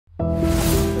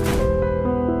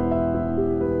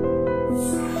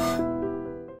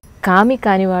కామి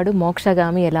కానివాడు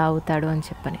మోక్షగామి ఎలా అవుతాడు అని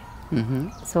చెప్పని.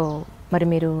 సో మరి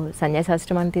మీరు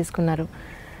సన్యాసాశ్రమాన్ని తీసుకున్నారు,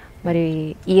 మరి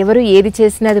ఎవరు ఏది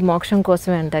చేసినా అది మోక్షం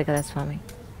కోసమే అంటారు కదా స్వామి.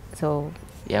 సో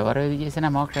ఎవరు ఏది చేసినా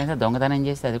మోక్షం అయితే, దొంగతనం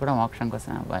చేస్తే అది కూడా మోక్షం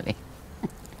కోసం అవ్వాలి,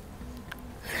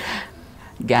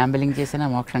 గ్యాంబ్లింగ్ చేసినా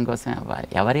మోక్షం కోసమే అవ్వాలి,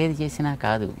 ఎవరేది చేసినా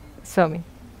కాదు స్వామి.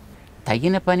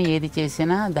 తగిన పని ఏది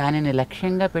చేసినా దానిని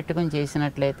లక్ష్యంగా పెట్టుకుని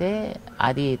చేసినట్లయితే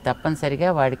అది తప్పనిసరిగా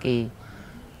వాడికి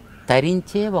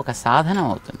తరించే ఒక సాధనం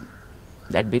అవుతుంది.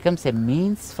 That becomes a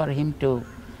means for him to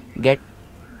get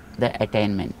the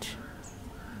attainment.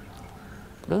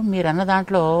 ఇప్పుడు మీరు అన్న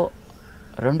దాంట్లో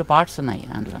 2 పార్ట్స్ ఉన్నాయి.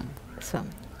 దాంట్లో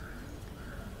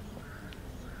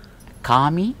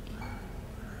కామి,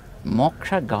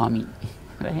 మోక్షగామి.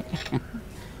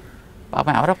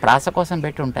 పాపం ఎవరో ప్రాస కోసం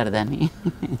పెట్టి ఉంటారు దాన్ని,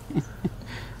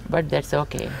 బట్ దట్స్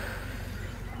ఓకే.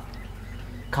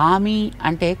 కామి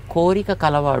అంటే కోరిక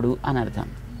కలవాడు అని అర్థం,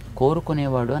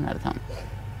 కోరుకునేవాడు అని అర్థం.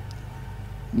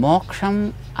 మోక్షం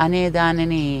అనే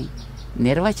దానిని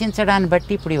నిర్వచించడాన్ని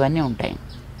బట్టి ఇప్పుడు ఇవన్నీ ఉంటాయి.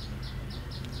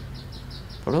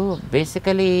 ఇప్పుడు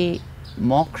బేసికలీ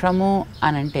మోక్షము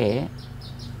అని అంటే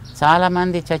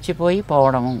చాలామంది చచ్చిపోయి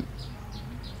పోవడము,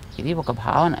 ఇది ఒక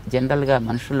భావన జనరల్గా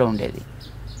మనుషుల్లో ఉండేది.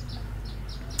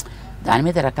 దాని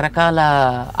మీద రకరకాల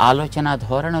ఆలోచన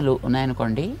ధోరణులు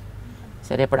ఉన్నాయనుకోండి.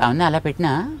 సరే, ఇప్పుడు అవన్నీ అలా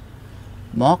పెట్టినా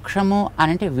మోక్షము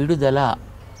అని అంటే విడుదల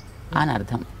అని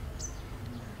అర్థం.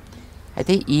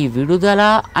 అయితే ఈ విడుదల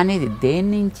అనేది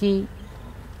దేని నుంచి?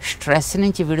 స్ట్రెస్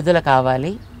నుంచి విడుదల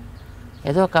కావాలి,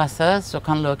 ఏదో కాస్త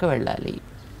సుఖంలోకి వెళ్ళాలి.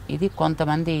 ఇది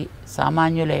కొంతమంది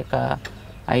సామాన్యుల యొక్క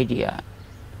ఐడియా.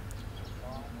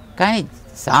 కానీ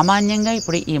సామాన్యంగా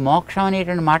ఇప్పుడు ఈ మోక్షం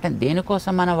అనేటువంటి మాట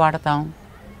దేనికోసం మనం వాడతాం?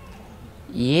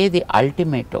 ఏది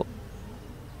అల్టిమేటో,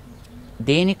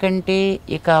 దేనికంటే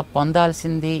ఇక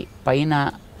పొందాల్సింది పైన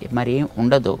మరేం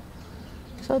ఉండదు.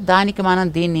 సో దానికి మనం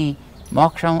దీన్ని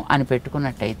మోక్షం అని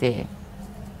పెట్టుకున్నట్టయితే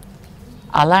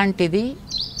అలాంటిది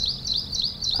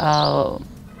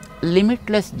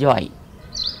limitless Joy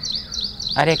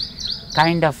are A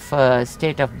kind of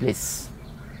state of bliss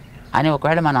అని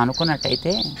ఒకవేళ మనం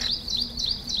అనుకున్నట్టయితే,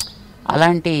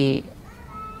 అలాంటి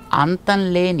అంతం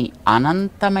లేని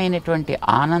అనంతమైనటువంటి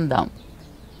ఆనందం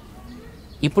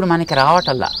ఇప్పుడు మనకి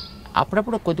రావటల్లా.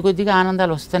 అప్పుడప్పుడు కొద్ది కొద్దిగా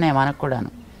ఆనందాలు వస్తున్నాయి మనకు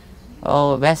కూడాను.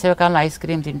 వేసవికాలంలో ఐస్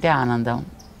క్రీమ్ తింటే ఆనందం,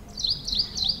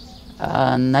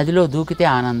 నదిలో దూకితే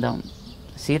ఆనందం,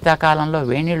 శీతాకాలంలో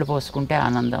వేణీళ్ళు పోసుకుంటే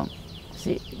ఆనందం.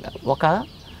 ఒక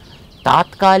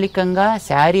తాత్కాలికంగా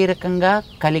శారీరకంగా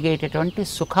కలిగేటటువంటి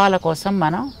సుఖాల కోసం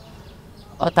మనం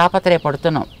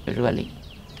తాపత్రయపడుతున్నాం యూజువల్లీ.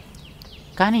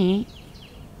 కానీ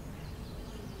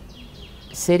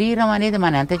శరీరం అనేది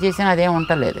మనం ఎంత చేసినా అదేం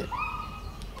ఉండలేదు.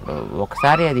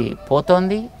 ఒకసారి అది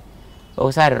పోతోంది,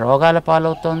 ఒకసారి రోగాల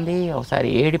పాలవుతోంది, ఒకసారి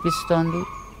ఏడిపిస్తోంది,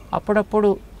 అప్పుడప్పుడు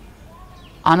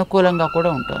అనుకూలంగా కూడా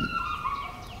ఉంటుంది.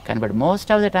 కానీ but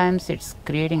most of the times it's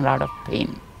creating lot of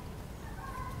pain.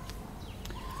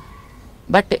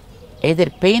 But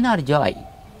either pain or Joy,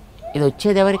 ఇది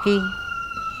వచ్చేది ఎవరికి?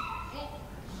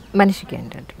 మనిషికి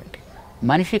ఏంటంటే,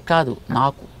 మనిషికి కాదు,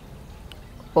 నాకు.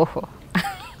 ఓహో,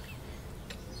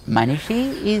 మనిషి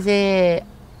ఈజ్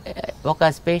ఒక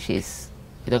స్పేషీస్,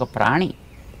 ఇది ఒక ప్రాణి.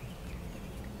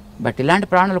 బట్ ఇలాంటి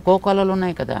ప్రాణులు కోకోలలు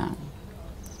ఉన్నాయి కదా,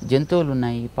 జంతువులు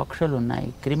ఉన్నాయి, పక్షులు ఉన్నాయి,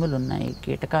 క్రిములు ఉన్నాయి,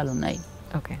 కీటకాలు ఉన్నాయి.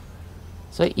 ఓకే.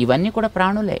 సో ఇవన్నీ కూడా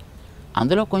ప్రాణులే.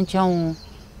 అందులో కొంచెం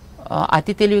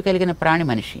అతి తెలివి కలిగిన ప్రాణి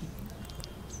మనిషి,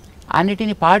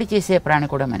 అన్నిటిని పాడు చేసే ప్రాణి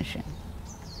కూడా మనిషి.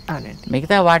 అవునండి.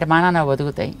 మిగతా వాటి మానాన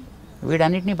బతుకుతాయి,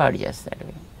 వీడన్నిటినీ పాడు చేస్తాడు.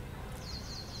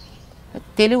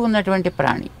 తెలివి ఉన్నటువంటి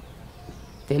ప్రాణి,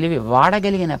 తెలివి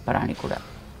వాడగలిగిన ప్రాణి కూడా.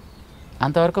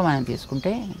 అంతవరకు మనం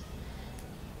తీసుకుంటే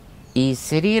ఈ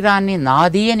శరీరాన్ని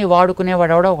నాది అని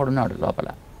వాడుకునేవాడెవడో ఒకడున్నాడు లోపల.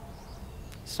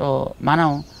 సో మనం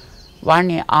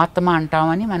వాడిని ఆత్మ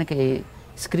అంటామని మనకి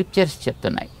స్క్రిప్చర్స్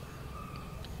చెప్తున్నాయి.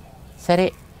 సరే,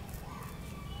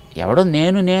 ఎవడో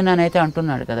నేను అని అయితే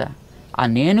అంటున్నాడు కదా, ఆ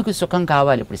నేనుకి సుఖం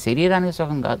కావాలి. ఇప్పుడు శరీరానికి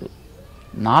సుఖం కాదు,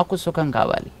 నాకు సుఖం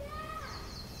కావాలి.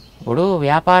 ఇప్పుడు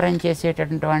వ్యాపారం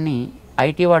చేసేటటువంటి వాడిని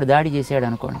ఐటీ వాడు దాడి చేసాడు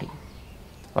అనుకోండి,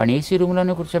 వాడిని ఏసీ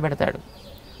రూమ్లోనే కూర్చోబెడతాడు,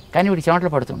 కానీ వీడికి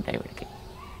చెమటలు పడుతుంటాయి వీడికి.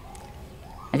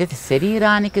 అయితే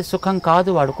శరీరానికి సుఖం కాదు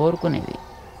వాడు కోరుకునేది,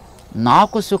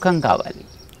 నాకు సుఖం కావాలి.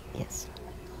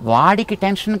 వాడికి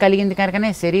టెన్షన్ కలిగింది కనుకనే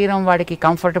శరీరం వాడికి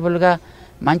కంఫర్టబుల్గా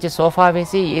మంచి సోఫా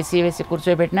వేసి ఏసీ వేసి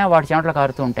కూర్చోబెట్టినా వాడు చెమటలు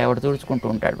కారుతూ ఉంటాయి, వాడు తుడుచుకుంటూ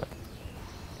ఉంటాడు. వాడు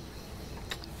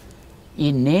ఈ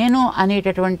నేను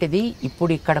అనేటటువంటిది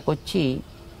ఇప్పుడు ఇక్కడికి వచ్చి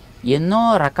ఎన్నో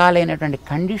రకాలైనటువంటి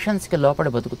కండిషన్స్కి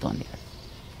లోపడి బతుకుతోంది.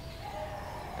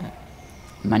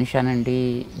 మనిషి అనండి,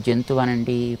 జంతువు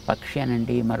అనండి, పక్షి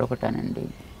అనండి, మరొకటి అనండి,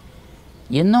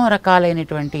 ఎన్నో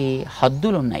రకాలైనటువంటి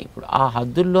హద్దులు ఉన్నాయి. ఇప్పుడు ఆ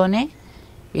హద్దుల్లోనే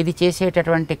ఇది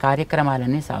చేసేటటువంటి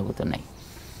కార్యక్రమాలన్నీ సాగుతున్నాయి.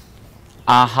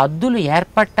 ఆ హద్దులు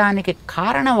ఏర్పడటానికి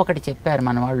కారణం ఒకటి చెప్పారు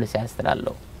మన వాళ్ళు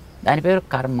శాస్త్రాల్లో. దాని పేరు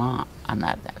కర్మ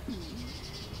అన్నారు దాన్ని.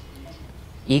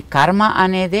 ఈ కర్మ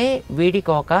అనేదే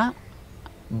వీడికి ఒక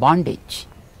బాండేజ్,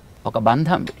 ఒక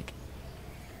బంధం వీడికి.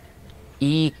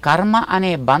 ఈ కర్మ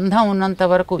అనే బంధం ఉన్నంత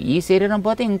వరకు ఈ శరీరం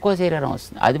పోతే ఇంకో శరీరం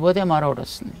వస్తుంది, అది పోతే మరొకటి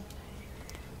వస్తుంది.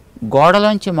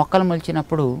 గోడలోంచి మొక్కలు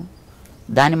మొలిచినప్పుడు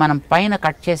దాన్ని మనం పైన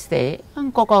కట్ చేస్తే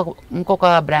ఇంకొక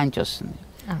బ్రాంచ్ వస్తుంది,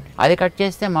 అది కట్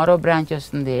చేస్తే మరో బ్రాంచ్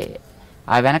వస్తుంది.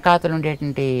 ఆ వెనకాతలు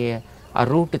ఉండేటువంటి ఆ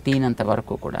రూట్ తీనంత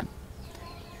వరకు కూడా.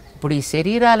 ఇప్పుడు ఈ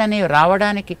శరీరాలనేవి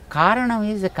రావడానికి కారణం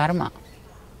ఈజ్ కర్మ.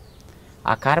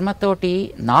 ఆ కర్మతోటి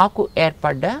నాకు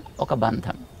ఏర్పడ్డ ఒక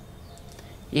బంధం.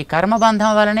 ఈ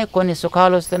కర్మబంధం వల్లనే కొన్ని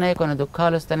సుఖాలు వస్తున్నాయి, కొన్ని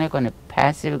దుఃఖాలు వస్తున్నాయి, కొన్ని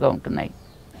ప్యాసివ్గా ఉంటున్నాయి.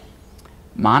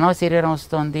 మానవ శరీరం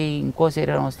వస్తుంది, ఇంకో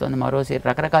శరీరం వస్తుంది, మరో శరీరం,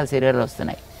 రకరకాల శరీరాలు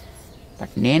వస్తున్నాయి.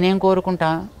 బట్ నేనేం కోరుకుంటా?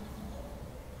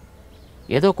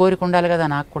 ఏదో కోరిక ఉండాలి కదా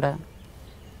నాకు కూడా.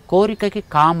 కోరికకి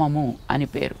కామము అని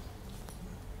పేరు.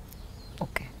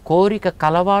 ఓకే. కోరిక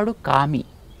కలవాడు కామి,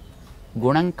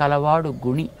 గుణం కలవాడు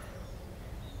గుణి,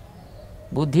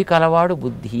 బుద్ధి కలవాడు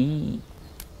బుద్ధి,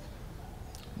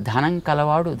 ధనం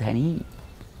కలవాడు ధని,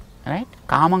 రైట్?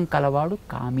 కామం కలవాడు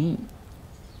కామి.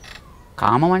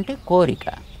 కామం అంటే కోరిక.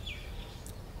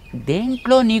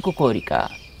 దేంట్లో నీకు కోరిక?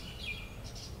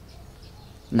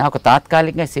 నాకు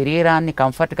తాత్కాలికంగా శరీరాన్ని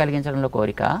కంఫర్ట్ కలిగించడంలో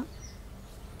కోరిక,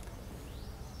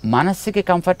 మనస్సుకి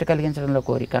కంఫర్ట్ కలిగించడంలో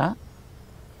కోరిక.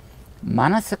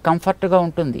 మనస్సు కంఫర్ట్గా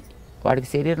ఉంటుంది, వాడికి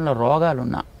శరీరంలో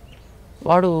రోగాలున్నా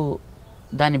వాడు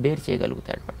దాన్ని బేర్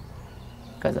చేయగలుగుతాడు వాడు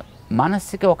కదా.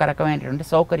 మనస్సుకి ఒక రకమైనటువంటి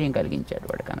సౌకర్యం కలిగించాడు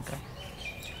వాడు కనుక.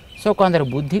 సో కొందరు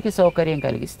బుద్ధికి సౌకర్యం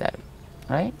కలిగిస్తారు,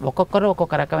 రైట్? ఒక్కొక్కరు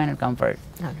ఒక్కొక్క రకమైన కంఫర్ట్.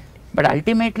 బట్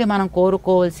అల్టిమేట్లీ మనం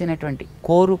కోరుకోవలసినటువంటి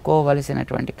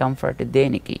కంఫర్ట్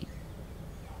దేనికి?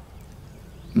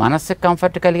 మనస్సుకి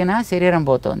కంఫర్ట్ కలిగినా శరీరం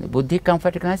పోతుంది, బుద్ధికి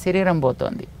కంఫర్ట్ కలిగినా శరీరం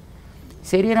పోతుంది.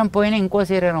 శరీరం పోయినా ఇంకో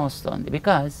శరీరం వస్తుంది.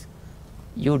 Because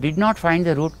you did not find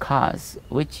the root cause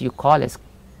which you call yes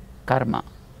కర్మ.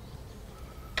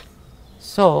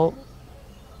 సో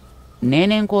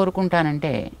నేనేం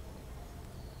కోరుకుంటానంటే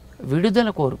విడుదల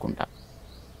కోరుకుంటా.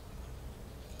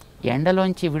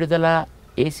 ఎండలోంచి విడుదల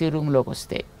ఏసీ రూమ్లోకి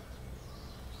వస్తే,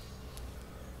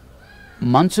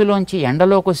 మంచులోంచి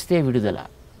ఎండలోకి వస్తే విడుదల.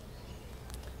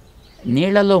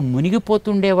 నీళ్లలో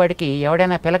మునిగిపోతుండేవాడికి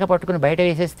ఎవడైనా పిలక పట్టుకుని బయట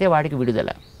వేసేస్తే వాడికి విడుదల.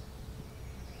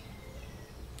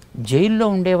 జైల్లో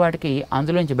ఉండేవాడికి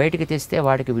అందులోంచి బయటికి తెస్తే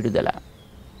వాడికి విడుదల.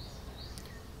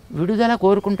 విడుదల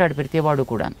కోరుకుంటాడు ప్రతివాడు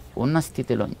కూడా ఉన్న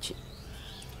స్థితిలోంచి.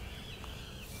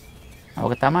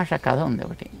 ఒక తమాషా కథ ఉంది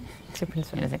ఒకటి,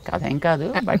 చెప్పండి. కథ ఏం కాదు,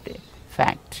 బట్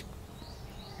ఫ్యాక్ట్.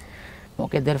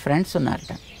 ఒక ఇద్దరు ఫ్రెండ్స్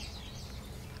ఉన్నారట.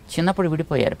 చిన్నప్పుడు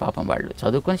విడిపోయారు పాపం. వాళ్ళు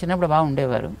చదువుకొని చిన్నప్పుడు బాగా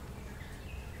ఉండేవారు.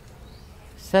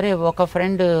 సరే, ఒక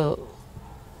ఫ్రెండ్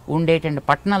ఉండేటువంటి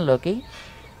పట్టణంలోకి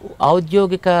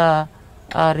ఔద్యోగిక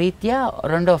రీత్యా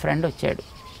రెండో ఫ్రెండ్ వచ్చాడు.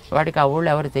 వాడికి ఆ ఊళ్ళో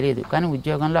ఎవరు తెలియదు, కానీ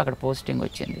ఉద్యోగంలో అక్కడ పోస్టింగ్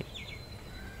వచ్చింది.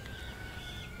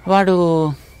 వాడు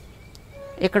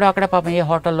ఇక్కడ అక్కడ పాపం ఏ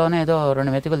హోటల్లోనే ఏదో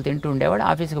 2 మెతుకులు తింటూ ఉండేవాడు,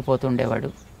 ఆఫీస్కి పోతూ ఉండేవాడు.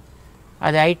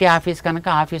 అది ఐటీ ఆఫీస్ కనుక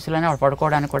ఆఫీసులోనే వాడు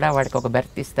పడుకోవడానికి కూడా వాడికి ఒక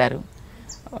బెర్త్ ఇస్తారు.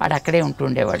 వాడు అక్కడే ఉంటూ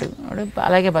ఉండేవాడు. వాడు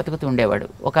అలాగే బతుకుతూ ఉండేవాడు.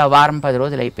 ఒక వారం 10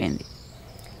 రోజులు అయిపోయింది.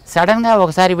 సడన్గా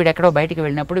ఒకసారి వీడు ఎక్కడో బయటికి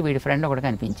వెళ్ళినప్పుడు వీడి ఫ్రెండ్ ఒకటి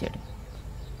కనిపించాడు.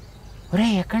 ఒరే,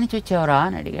 ఎక్కడి నుంచి వచ్చావురా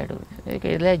అని అడిగాడు.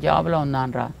 ఇదే జాబ్లో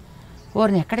ఉన్నాను రా.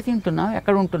 ఓరిని ఎక్కడ తింటున్నావు,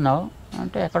 ఎక్కడ ఉంటున్నావు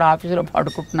అంటే, ఎక్కడ ఆఫీసులో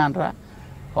పడుకుంటున్నాను రా,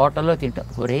 హోటల్లో తింటావు.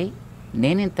 ఒరే,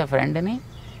 నేను ఇంత ఫ్రెండ్ని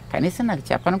కనీసం నాకు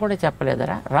చెప్పను కూడా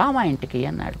చెప్పలేదరా, రా మా ఇంటికి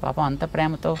అన్నాడు. పాపం అంత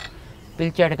ప్రేమతో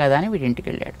పిలిచాడు కదా అని వీడి ఇంటికి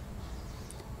వెళ్ళాడు.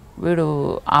 వీడు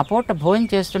ఆ పూట భోజనం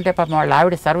చేస్తుంటే పాపం వాళ్ళ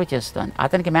ఆవిడ సర్వ్ చేస్తుంది.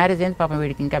 అతనికి మ్యారేజ్ అయింది, పాపం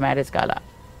వీడికి ఇంకా మ్యారేజ్ కాల.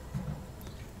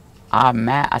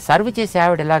 ఆ సర్వ్ చేసే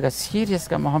ఆవిడ ఇలాగ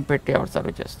సీరియస్గా మొహం పెట్టి ఆవిడ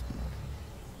సర్వ్ చేస్తుంది.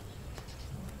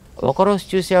 ఒకరోజు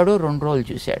చూశాడు, 2 రోజులు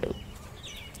చూశాడు.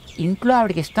 ఇంట్లో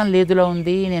ఆవిడకి ఇష్టం లేదులో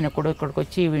ఉంది. నేను ఇక్కడికి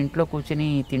వచ్చి ఇంట్లో కూర్చుని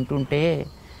తింటుంటే,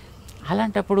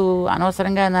 అలాంటప్పుడు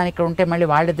అనవసరంగా నేను ఇక్కడ ఉంటే మళ్ళీ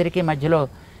వాళ్ళిద్దరికీ మధ్యలో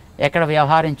ఎక్కడ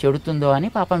వ్యవహారం చెడుతుందో అని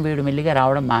పాపం వీడు మెల్లిగా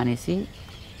రావడం మానేసి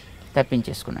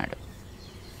తప్పించేసుకున్నాడు.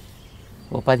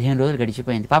 ఓ 15 రోజులు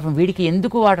గడిచిపోయింది. పాపం వీడికి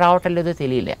ఎందుకు వాడు రావటం లేదో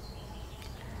తెలియలే.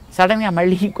 సడన్గా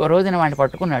మళ్ళీ ఇంకో రోజున వాడిని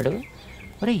పట్టుకున్నాడు.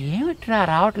 ఒరే, ఏమిట్రా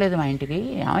రావట్లేదు మా ఇంటికి,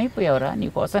 ఏమైపోయావురా,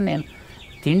 నీకోసం నేను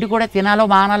తిండి కూడా తినాలో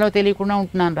మానాలో తెలియకుండా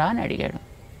ఉంటున్నాను రా అని అడిగాడు.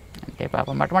 అంటే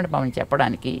పాపం పాపం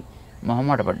చెప్పడానికి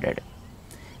మొహమాట పడ్డాడు.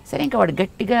 సరే, ఇంకా వాడు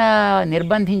గట్టిగా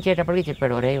నిర్బంధించేటప్పటికి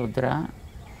చెప్పాడు, ఒరే వద్దురా,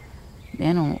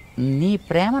 నేను నీ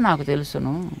ప్రేమ నాకు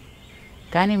తెలుసును,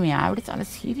 కానీ మీ ఆవిడ చాలా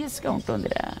సీరియస్గా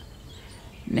ఉంటుందిరా,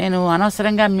 నేను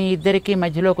అనవసరంగా మీ ఇద్దరికి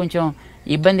మధ్యలో కొంచెం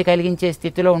ఇబ్బంది కలిగించే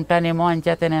స్థితిలో ఉంటానేమో అని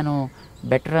చేత నేను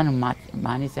బెటర్ అని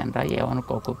మానేశాను రా,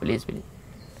 ఏమనుకోకు ప్లీజ్ ప్లీజ్.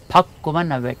 పక్కుమని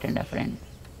నవ్వెట్టండి ఆ ఫ్రెండ్.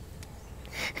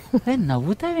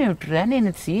 నవ్వుతావేమిట్రా,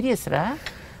 నేను సీరియస్ రా,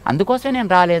 అందుకోసమే నేను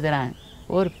రాలేదురా.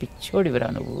 ఓరు పిచ్చోడివిరా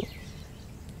నువ్వు,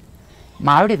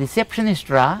 మా ఆవిడ రిసెప్షనిస్ట్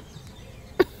రా.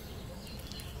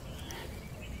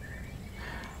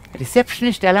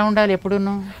 రిసెప్షనిస్ట్ ఎలా ఉండాలి,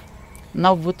 ఎప్పుడును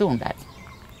నవ్వుతూ ఉండాలి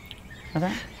కదా.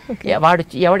 వాడు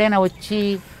ఎవడైనా వచ్చి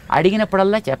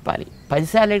అడిగినప్పుడల్లా చెప్పాలి, 10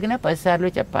 సార్లు అడిగినా 10 సార్లు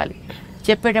చెప్పాలి.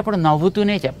 చెప్పేటప్పుడు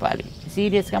నవ్వుతూనే చెప్పాలి,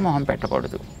 సీరియస్గా మొహం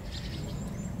పెట్టకూడదు.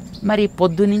 మరి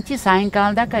పొద్దు నుంచి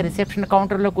సాయంకాలం దాకా రిసెప్షన్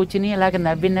కౌంటర్లో కూర్చుని ఇలాగ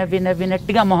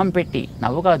నవ్వినట్టుగా మొహం పెట్టి,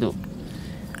 నవ్వు కాదు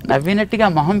నవ్వినట్టుగా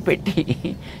మొహం పెట్టి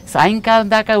సాయంకాలం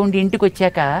దాకా ఉండి ఇంటికి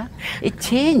వచ్చాక ఈ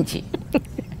చేంజ్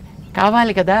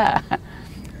కావాలి కదా.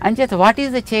 అంచేత వాట్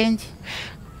ఈజ్ ద చేంజ్?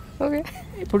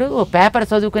 ఇప్పుడు పేపర్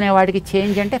చదువుకునే వాడికి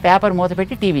చేంజ్ అంటే పేపర్ మూత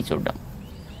పెట్టి టీవీ చూడడం,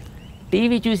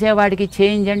 టీవీ చూసేవాడికి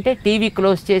చేంజ్ అంటే టీవీ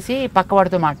క్లోజ్ చేసి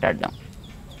పక్కవాడితో మాట్లాడడం.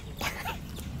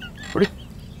 ఇప్పుడు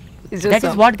that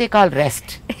is what they call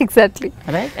rest. Exactly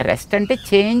right. Rest అంటే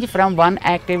change from one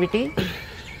activity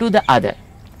to the other.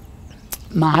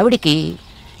 మా ఆవిడికి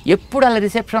ఎప్పుడు అలా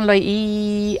రిసెప్షన్లో ఈ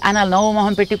అని అలా నవ్వు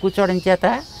మొహం పెట్టి కూర్చోవడం చేత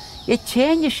ఏ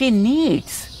చేంజ్ షీ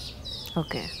నీడ్స్.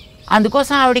 ఓకే,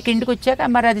 అందుకోసం ఆవిడకి ఇంటికి వచ్చాక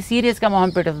మరి అది సీరియస్గా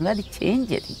మొహం పెడుతుంది, అది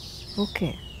చేంజ్ అది. ఓకే,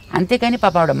 అంతేకాని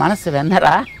పాప ఆవిడ మనస్సు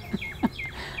వెన్నరా,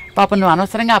 పాప నువ్వు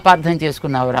అనవసరంగా అపార్థం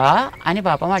చేసుకున్నావురా అని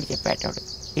పాపం వాడు చెప్పేటాడు.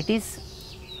 It is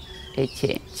a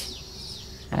change,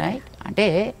 right. అంటే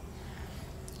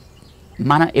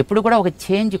మనం ఎప్పుడు కూడా ఒక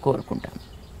చేంజ్ కోరుకుంటాం.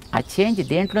 ఆ చేంజ్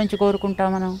దేంట్లోంచి కోరుకుంటాం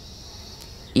మనం?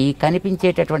 ఈ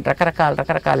కనిపించేటటువంటి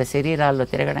రకరకాల శరీరాల్లో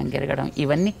తిరగడం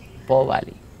ఇవన్నీ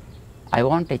పోవాలి. I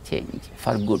want a change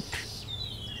for good.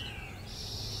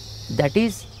 That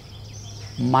is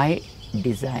my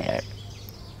Dzire,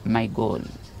 my goal.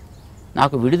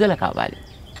 నాకు విడుదల కావాలి.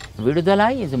 విడుదల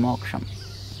ఈజ్ మోక్షం.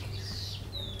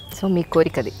 సో మీ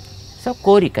కోరికది. సో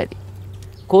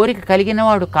కోరిక కలిగిన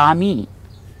వాడు కామి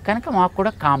కనుక మాకు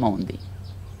కూడా కామ ఉంది.